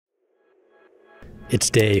It's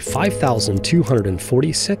day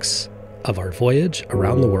 5,246 of our voyage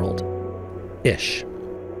around the world. Ish.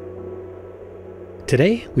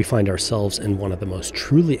 Today, we find ourselves in one of the most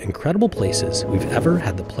truly incredible places we've ever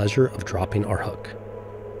had the pleasure of dropping our hook.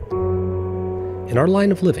 In our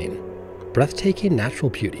line of living, breathtaking natural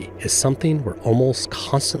beauty is something we're almost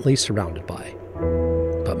constantly surrounded by.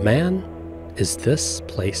 But man, is this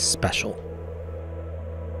place special.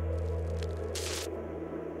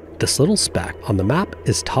 This little speck on the map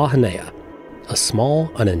is Tahanea, a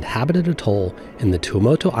small, uninhabited atoll in the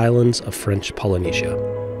Tuamotu Islands of French Polynesia.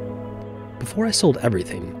 Before I sold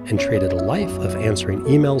everything and traded a life of answering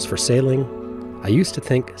emails for sailing, I used to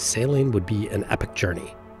think sailing would be an epic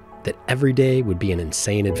journey, that every day would be an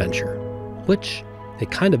insane adventure, which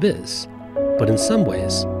it kind of is, but in some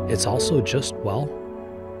ways, it's also just, well,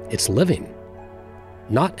 it's living.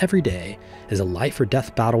 Not every day is a life or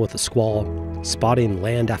death battle with a squall, spotting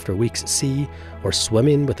land after weeks at sea, or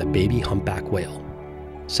swimming with a baby humpback whale.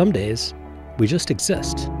 Some days, we just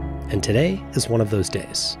exist, and today is one of those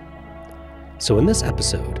days. So in this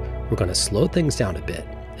episode, we're going to slow things down a bit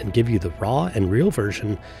and give you the raw and real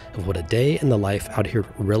version of what a day in the life out here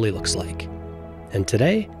really looks like. And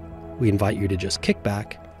today, we invite you to just kick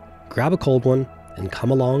back, grab a cold one, and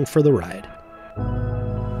come along for the ride.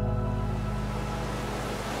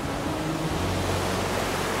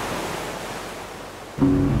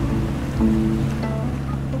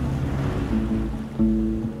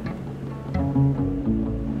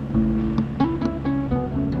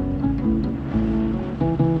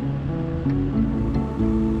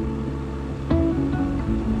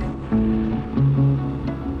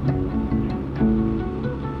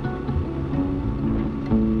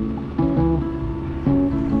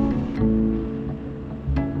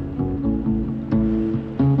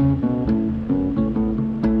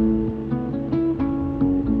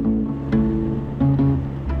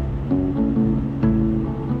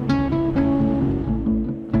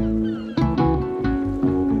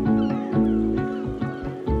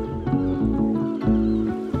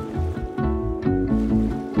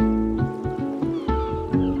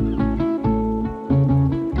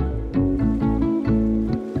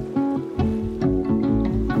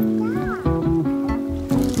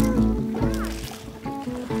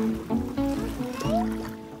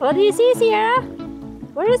 What do you see, Sierra?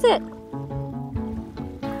 Where is it?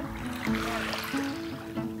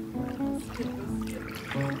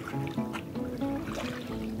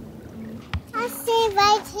 I see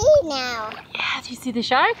right here now. Yeah, do you see the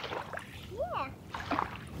shark? Yeah.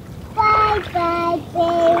 Bye bye,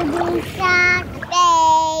 baby shark,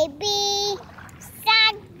 baby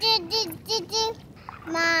shark, do do do do.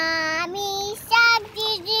 Mommy shark, do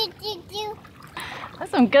do do do.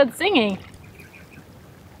 That's some good singing.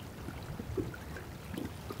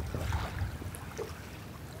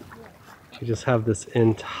 We just have this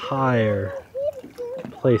entire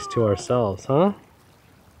place to ourselves, huh?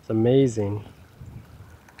 It's amazing.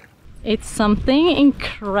 It's something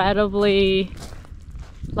incredibly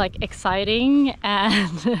exciting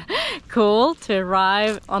and cool to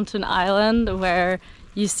arrive onto an island where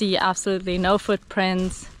you see absolutely no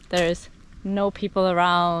footprints, there's no people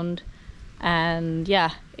around, and yeah,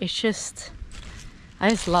 I just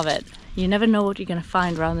love it. You never know what you're gonna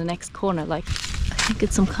find around the next corner. I think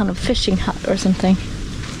it's some kind of fishing hut or something,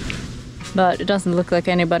 but it doesn't look like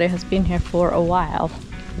anybody has been here for a while.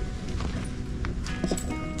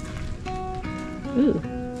 Ooh,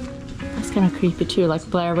 that's kind of creepy too, like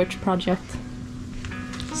Blair Witch Project.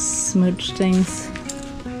 Smudge things.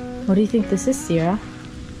 What do you think this is, Sierra?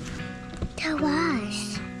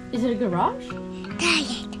 Garage. Is it a garage?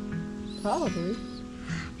 Diet. Probably.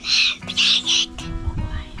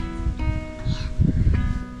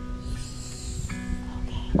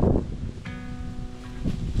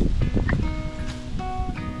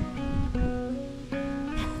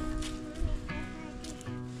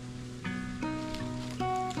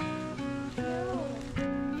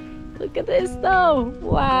 Look at this though!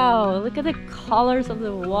 Wow! Look at the colors of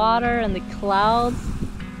the water and the clouds.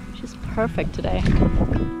 It's just perfect today.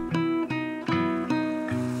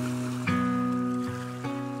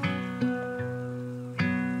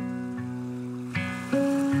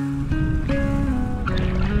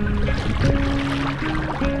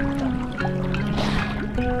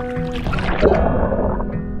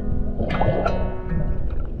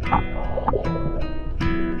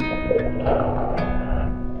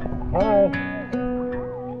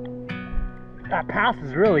 That path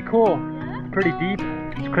is really cool. Yeah? It's pretty deep.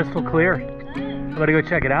 It's crystal clear. I'm gonna go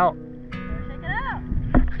check it out. Check it out.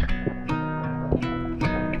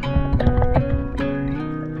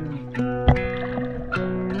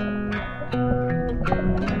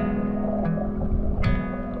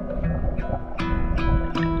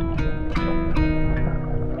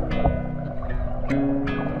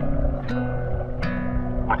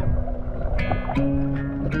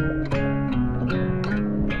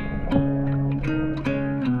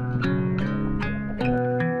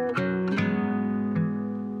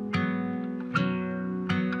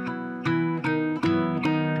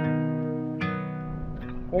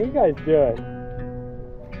 guys doing?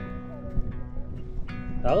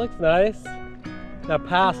 That looks nice. That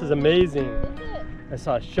pass is amazing. I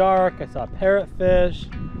saw a shark, I saw a parrotfish,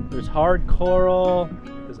 there's hard coral,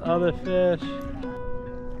 there's other fish.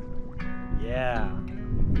 Yeah.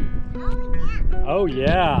 Oh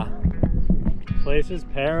yeah. Place is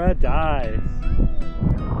paradise.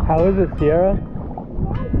 How is it, Sierra?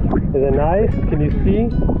 Is it nice? Can you see?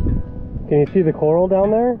 Can you see the coral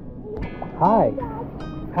down there? Hi.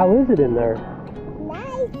 How is it in there?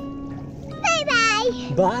 Nice.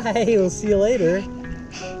 Bye-bye. Bye. We'll see you later.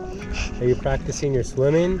 Are you practicing your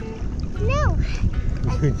swimming? No.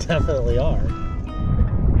 You definitely are.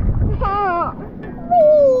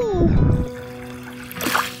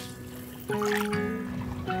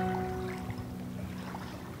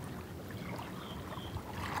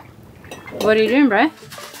 What are you doing, Bri?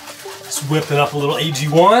 Just whipping up a little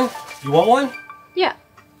AG1. You want one? Yeah.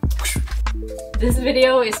 This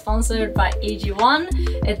video is sponsored by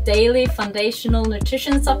AG1, a daily foundational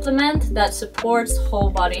nutrition supplement that supports whole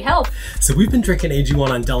body health. So we've been drinking AG1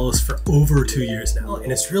 on Delos for over 2 years now,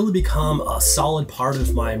 and it's really become a solid part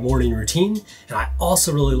of my morning routine. And I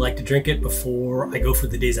also really like to drink it before I go for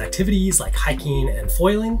the day's activities like hiking and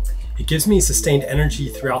foiling. It gives me sustained energy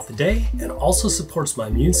throughout the day and also supports my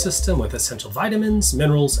immune system with essential vitamins,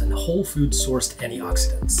 minerals, and whole food sourced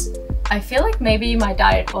antioxidants. I feel like maybe my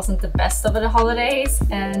diet wasn't the best over the holidays,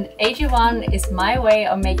 and AG1 is my way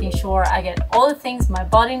of making sure I get all the things my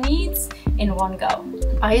body needs in one go.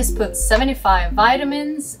 I just put 75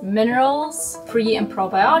 vitamins, minerals, pre and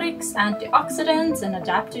probiotics, antioxidants and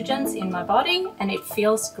adaptogens in my body, and it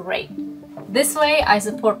feels great. This way I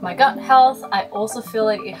support my gut health. I also feel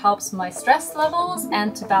like it helps my stress levels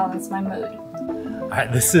and to balance my mood. All right,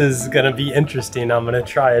 this is gonna be interesting. I'm gonna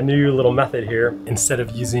try a new little method here. Instead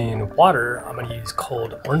of using water, I'm gonna use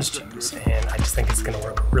cold orange juice, and I just think it's gonna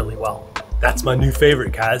work really well. That's my new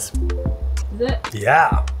favorite, guys. Is it?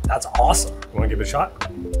 Yeah, that's awesome. You wanna give it a shot?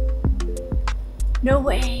 No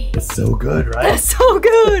way. It's so good, right? That's so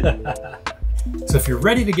good. So if you're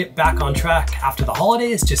ready to get back on track after the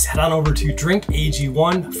holidays, just head on over to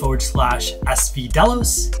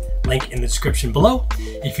drinkag1/SVDelos, link in the description below.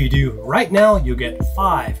 If you do right now, you'll get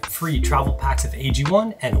 5 free travel packs of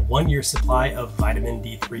AG1 and a 1-year supply of vitamin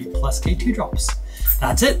D3 plus K2 drops.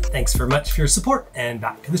 That's it. Thanks very much for your support, and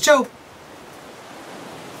back to the show.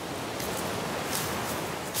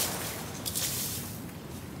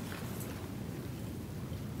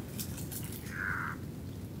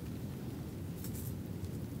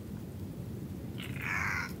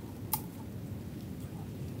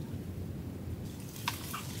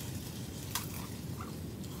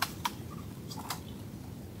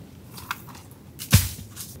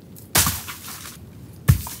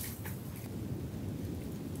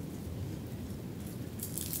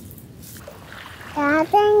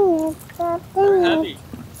 Heavy.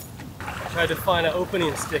 I tried to find an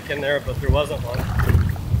opening stick in there, but there wasn't one.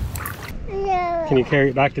 No. Can you carry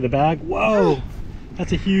it back to the bag? Whoa,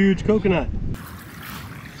 that's a huge coconut.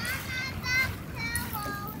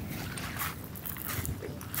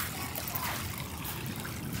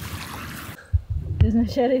 This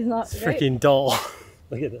machete's not It's great. freaking dull.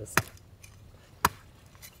 Look at this.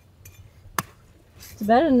 It's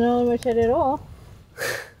better than no machete at all.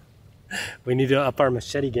 We need to up our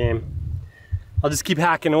machete game. I'll just keep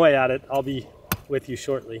hacking away at it. I'll be with you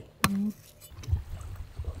shortly.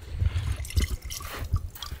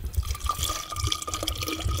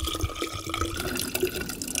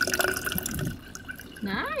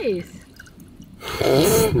 Nice.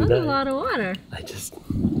 That's a lot of water. I just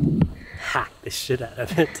hacked the shit out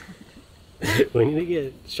of it. We need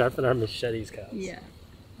to sharpen our machetes, cows. Yeah,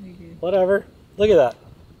 we do. Whatever. Look at that.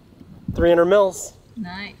 300 mils.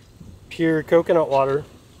 Nice. Pure coconut water.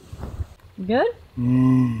 Good?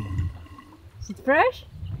 Mmm. Is it fresh?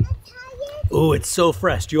 Oh, it's so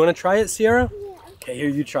fresh. Do you want to try it, Sierra? Yeah. Okay, here,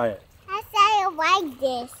 you try it. I say it like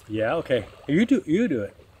this. Yeah, okay. You do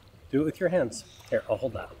it. Do it with your hands. Here, I'll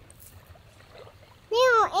hold that.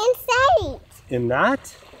 No, inside. In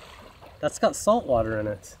that? That's got salt water in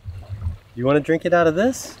it. You want to drink it out of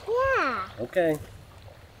this? Yeah. Okay.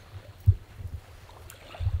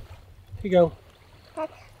 Here you go.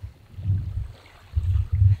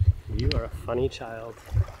 You are a funny child.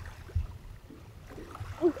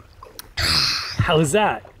 How's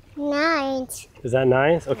that? Nice. Is that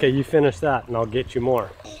nice? Okay, you finish that and I'll get you more.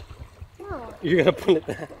 No. You're gonna put it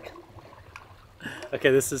back. Okay,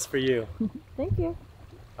 this is for you. Thank you.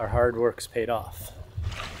 Our hard work's paid off.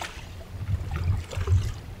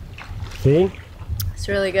 See? It's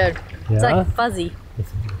really good. Yeah? It's like fuzzy.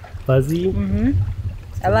 Fuzzy?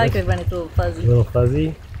 I like it when it's a little fuzzy. A little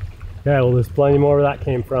fuzzy? Okay, well there's plenty more where that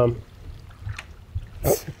came from.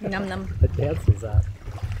 Num num. What dance was that?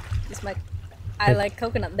 It's my I like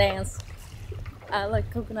coconut dance. I like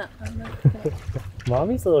coconut. I like coconut.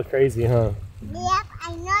 Mommy's a little crazy, huh? Yep,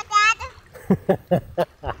 I know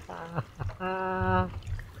that.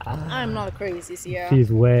 I'm not crazy, Sierra.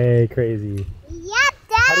 She's way crazy. Yep,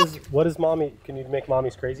 Dad. What is mommy? Can you make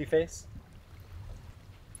mommy's crazy face?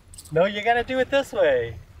 No, you gotta do it this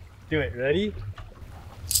way. Do it. Ready?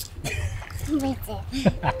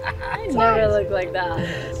 I never look like that.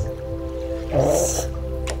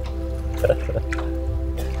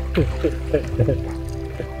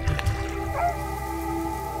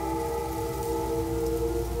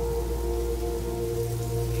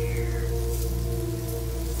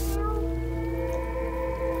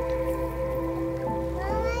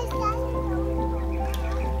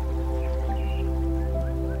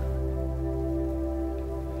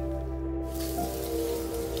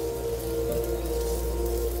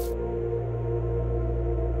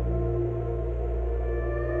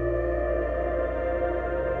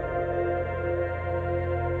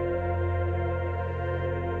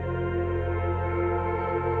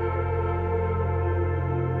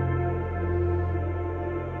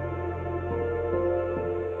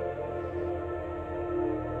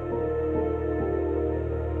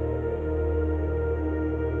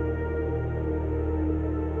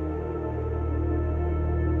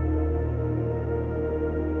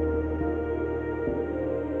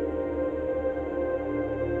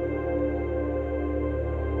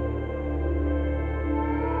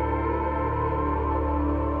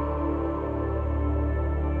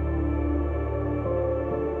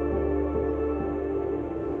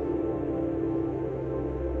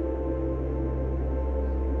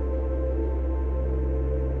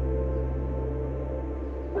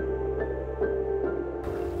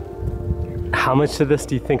 How much of this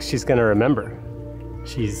do you think she's gonna remember?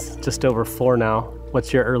 She's just over 4 now.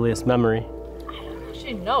 What's your earliest memory?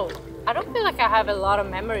 Actually, no. I don't feel like I have a lot of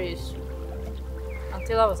memories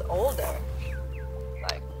until I was older.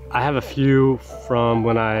 Like, I have a few from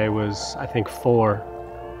when I was, I think, 4.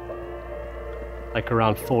 Like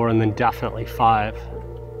around 4 and then definitely 5.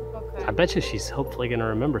 okay. I bet you she's hopefully gonna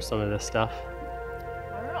remember some of this stuff.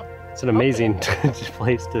 I don't know. It's an amazing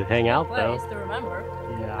place to hang out though. Place to remember.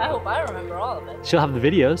 I Yeah. hope I remember all of it. She'll have the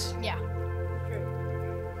videos. Yeah. True.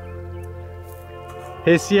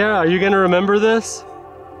 Hey Sierra, are you gonna remember this?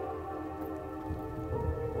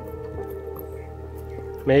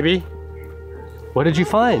 Maybe? What did you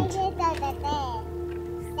find?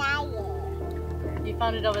 You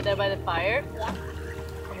found it over there by the fire? Yeah.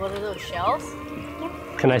 What are those shells?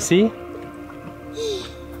 Can I see?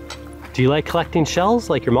 Do you like collecting shells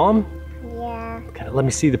like your mom? Yeah, Okay, let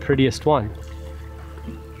me see the prettiest one.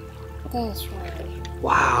 this one.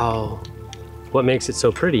 Wow. What makes it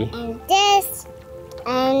so pretty? And this.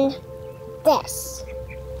 And this.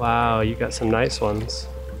 Wow, you got some nice ones.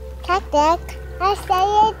 Cactus. I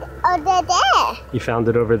saw it over there. You found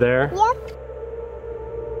it over there? Yep.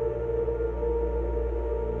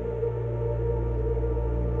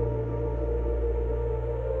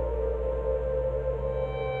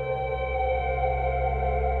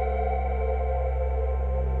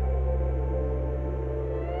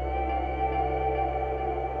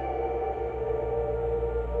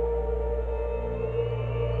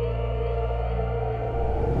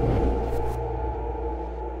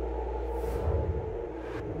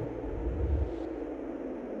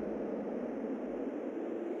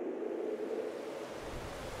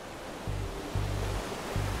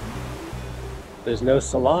 There's no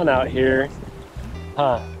salon out here.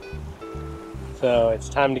 Huh. So it's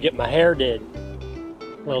time to get my hair did.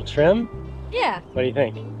 A little trim? Yeah, What do you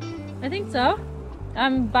think? I think so.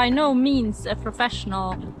 I'm by no means a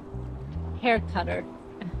professional hair cutter.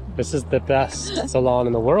 This is the best salon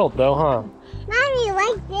in the world though, huh? Mommy,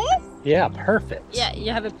 like this? Yeah, perfect. Yeah,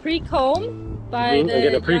 you have a pre-comb by Mhm, I the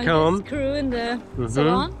get a pre-comb. youngest crew in the Mhm.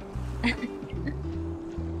 salon.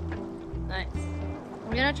 Nice.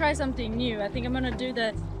 I'm gonna try something new. I think I'm gonna do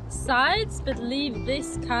the sides, but leave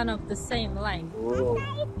this kind of the same length. Whoa.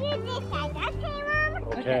 Let's do this side. Okay,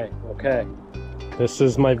 Mom? Okay, okay. This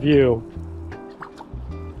is my view.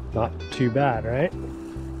 Not too bad, right?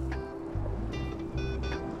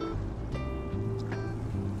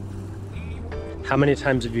 How many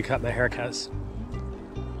times have you cut my haircuts?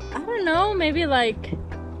 I don't know, maybe like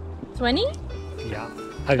 20? Yeah.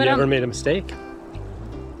 Have But, you ever made a mistake?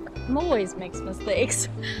 I'm always makes mistakes.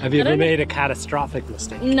 Have you I ever don't- made a catastrophic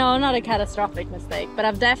mistake? No, not a catastrophic mistake, but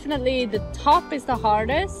I've definitely, the top is the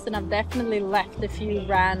hardest, and I've definitely left a few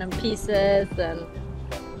random pieces, and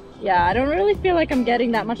Yeah, I don't really feel like I'm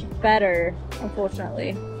getting that much better,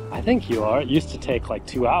 unfortunately. I think you are. It used to take like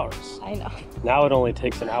 2 hours. I know. Now it only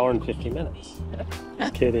takes 1 hour and 50 minutes.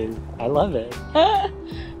 Just kidding. I love it.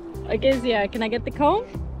 I guess, yeah. Can I get the comb?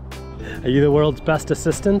 Are you the world's best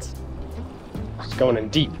assistant? Just going in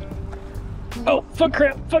deep. Oh, foot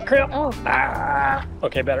cramp, foot cramp. Oh. Ah.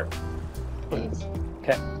 Okay, better.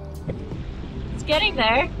 Okay. It's getting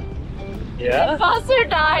there. Yeah? The buzzer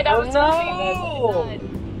died. I Oh, was no. hoping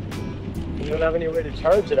this You don't have any way to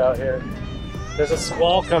charge it out here. There's a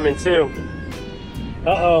squall coming too.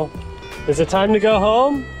 Uh-oh. Is it time to go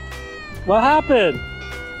home? What happened?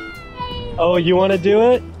 Oh, you want to do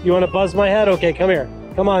it? You want to buzz my head? Okay, come here.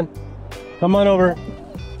 Come on. Come on over.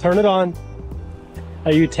 Turn it on.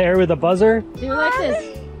 Are you Terry with a buzzer? Do it like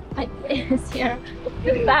this. It's here.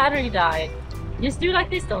 The battery died. Just do like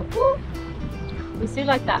this though. Just do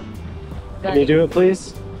like that. Can you do it,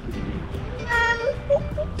 please?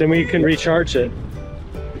 Then we can recharge it.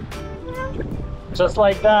 Just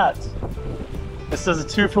like that. This is a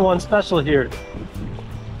 2-for-1 special here.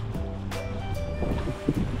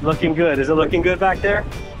 Looking good. Is it looking good back there?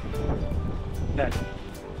 Okay.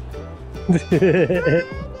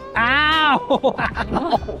 Ow!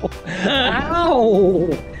 Ow! Ow!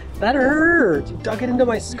 That hurt! You dug it into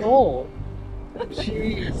my skull.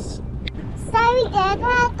 Jeez. Sorry, Dad.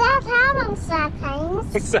 That happens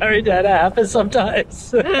sometimes. Sorry, Dad. It happens sometimes.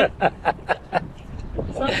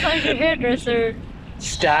 Sometimes your hairdresser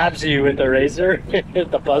Stabs you with the razor,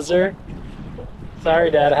 the buzzer. Sorry,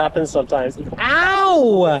 Dad. It happens sometimes.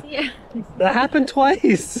 Ow! Yeah. That happened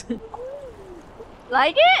twice.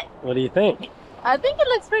 Like it? What do you think? I think it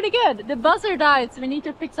looks pretty good. The buzzer died, so we need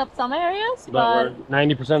to fix up some areas. But we're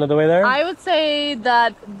 90% of the way there? I would say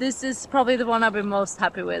that this is probably the one I've been most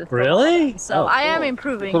happy with. Really? So Oh, I am cool.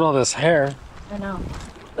 improving. Look at all this hair. I know.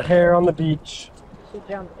 The hair on the beach. Should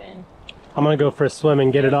jump in. I'm gonna go for a swim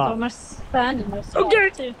and get it So off. much sand in my skull Okay.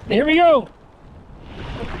 too. Here we go.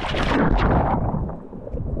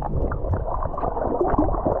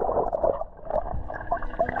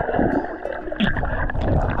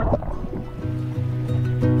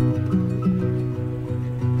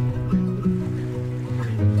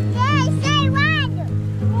 Yes, I want.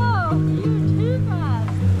 Whoa, you're too fast.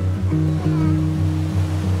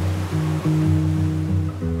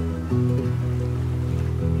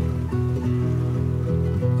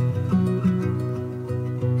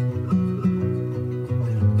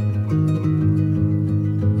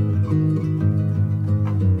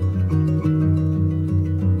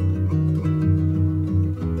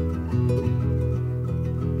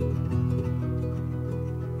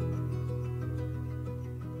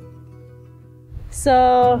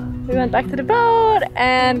 So we went back to the boat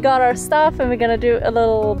and got our stuff, and we're gonna do a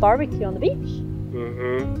little barbecue on the beach.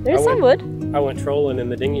 Mm-hmm. There's some wood. I went trolling in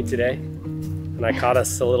the dinghy today, and I caught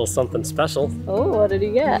us a little something special. Oh, what did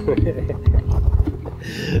you get? A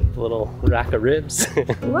little rack of ribs.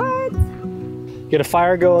 What? Get a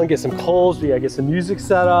fire going, get some coals, we gotta get some music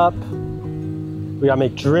set up. We gotta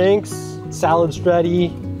make drinks, salad's ready,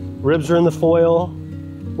 ribs are in the foil.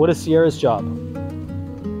 What is Sierra's job?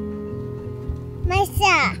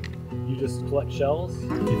 Myself. You just collect shells?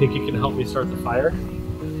 You think you can help me start the fire?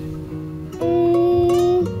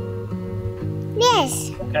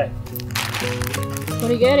 Yes. Okay. What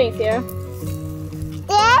are you getting, Sierra?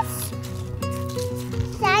 Yes.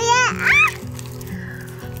 Saya. Ah.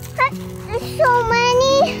 There's so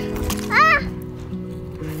many. Ah.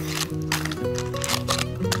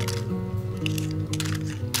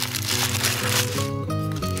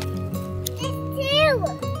 There's 2.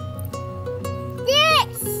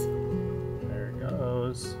 This. There it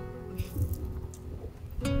goes.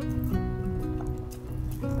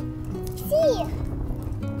 See.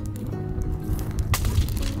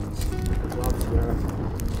 Good job, Sierra.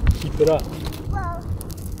 Keep it up. Whoa.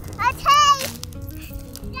 Okay.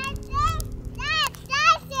 That's it. That's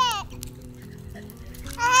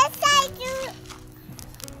it. I do.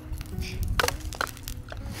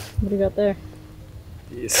 What do you got there?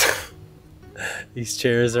 These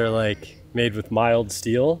chairs are like made with mild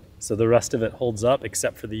steel, so the rest of it holds up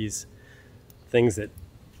except for these things that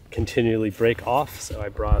continually break off. So I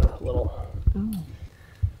brought a little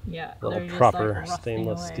Yeah, proper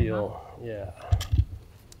stainless steel. Yeah.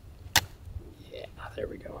 Yeah, there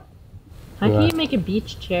we go. How can you make a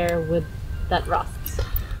beach chair with that rust?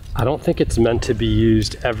 I don't think it's meant to be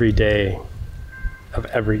used every day of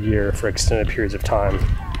every year for extended periods of time.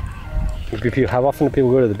 How often do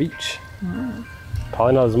people go to the beach?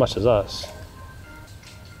 Probably not as much as us.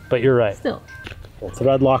 But you're right. Still. Little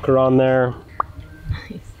thread locker on there.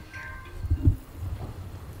 Nice.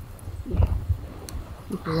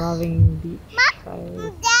 He's loving beach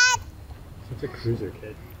fires. Dad. Such a cruiser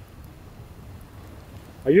kid.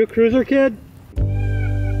 Are you a cruiser kid?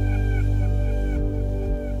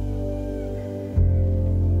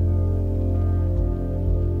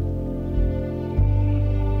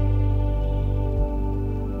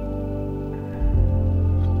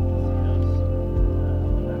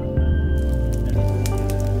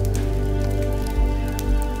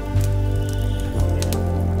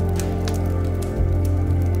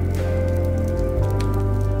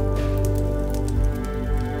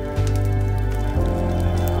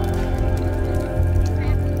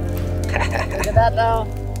 Look at that though.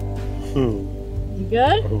 You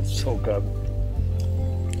good? Oh, so good.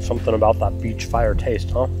 Something about that beach fire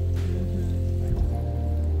taste, huh?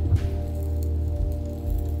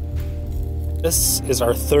 This is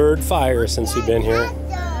our third fire since we've been here.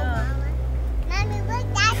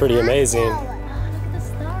 Pretty amazing. Look at the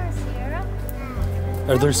stars here.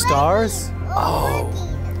 Are there stars? Oh.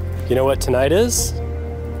 You know what tonight is?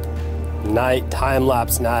 Night,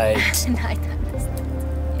 time-lapse night. Yes.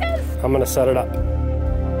 I'm gonna set it up.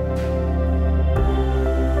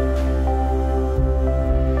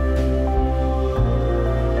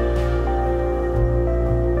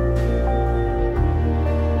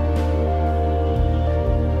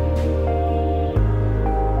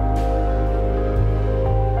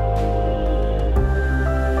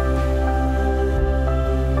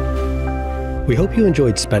 We hope you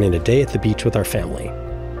enjoyed spending a day at the beach with our family.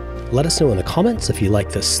 Let us know in the comments if you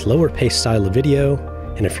like this slower paced style of video,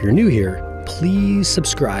 and if you're new here, please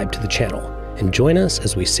subscribe to the channel and join us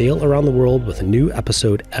as we sail around the world with a new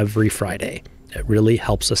episode every Friday. It really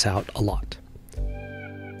helps us out a lot.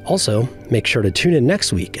 Also, make sure to tune in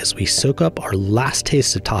next week as we soak up our last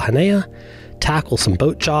taste of Tahanea, tackle some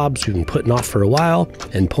boat jobs we've been putting off for a while,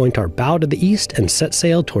 and point our bow to the east and set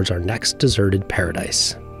sail towards our next deserted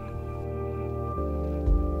paradise.